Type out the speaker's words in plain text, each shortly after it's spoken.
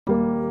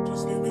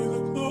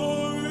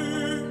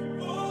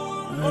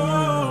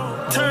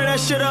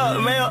shit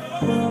up, man.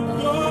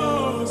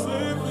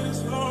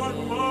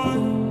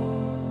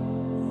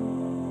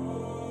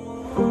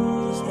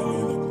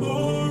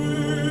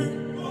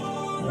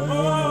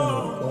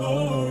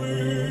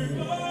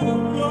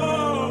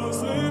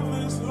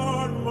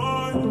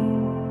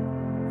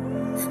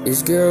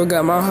 This girl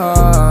got my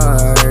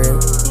heart.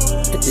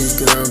 This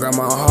girl got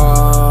my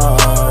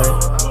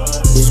heart.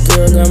 This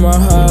girl got my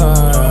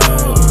heart.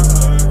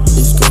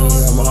 This girl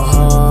got my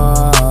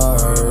heart.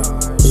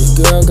 This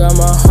girl got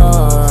my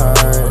heart.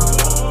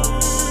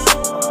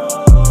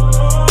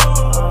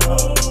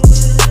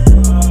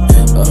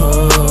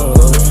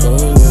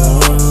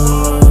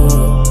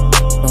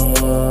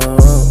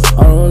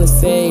 I don't wanna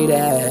say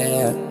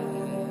that.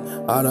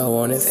 I don't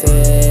wanna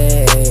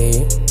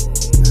say.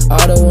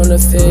 I don't wanna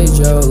fade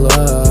your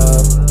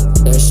love.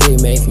 That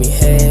shit make me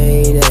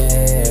hate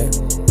it.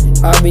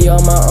 I be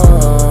on my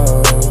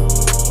own,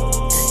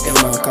 in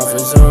my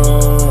comfort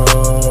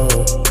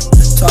zone,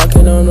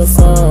 talking on the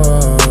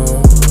phone,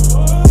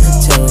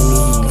 telling me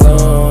he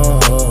gone.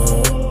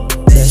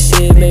 That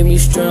shit make me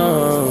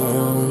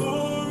strong.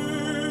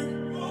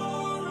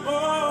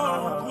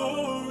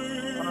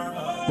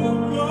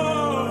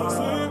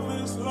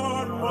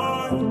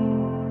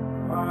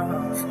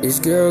 This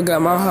girl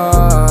got my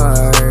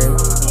heart.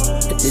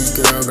 This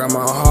girl got my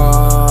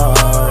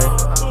heart.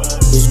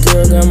 This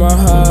girl got my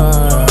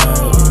heart.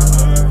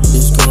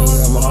 This girl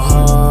got my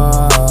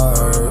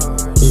heart.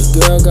 This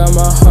girl got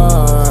my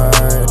heart.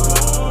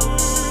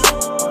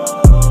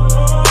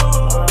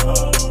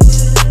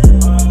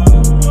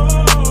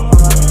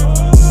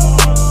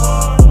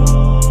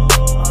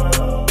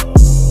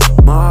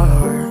 My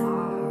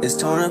heart is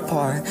torn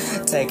apart.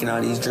 Taking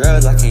all these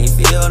drugs, I can't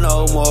feel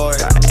no more.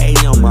 Got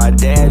 80 on my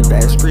dad's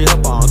back street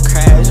up on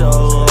crash, oh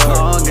Lord.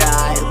 Oh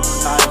God,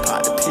 I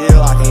pop the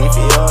pill, I can't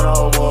feel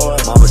no more.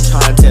 Mama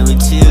tryna tell me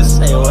chill,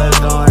 say what's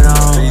going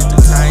on. Streets to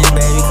turn you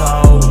baby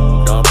cold.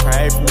 Don't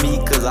pray for me,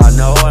 cause I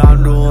know what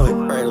I'm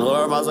doing. Pray the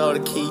Lord my soul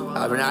to keep,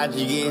 I been out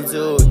here getting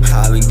to it.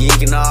 I been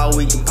geeking all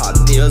week and pop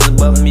pills and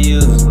bumping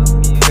music.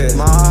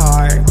 My heart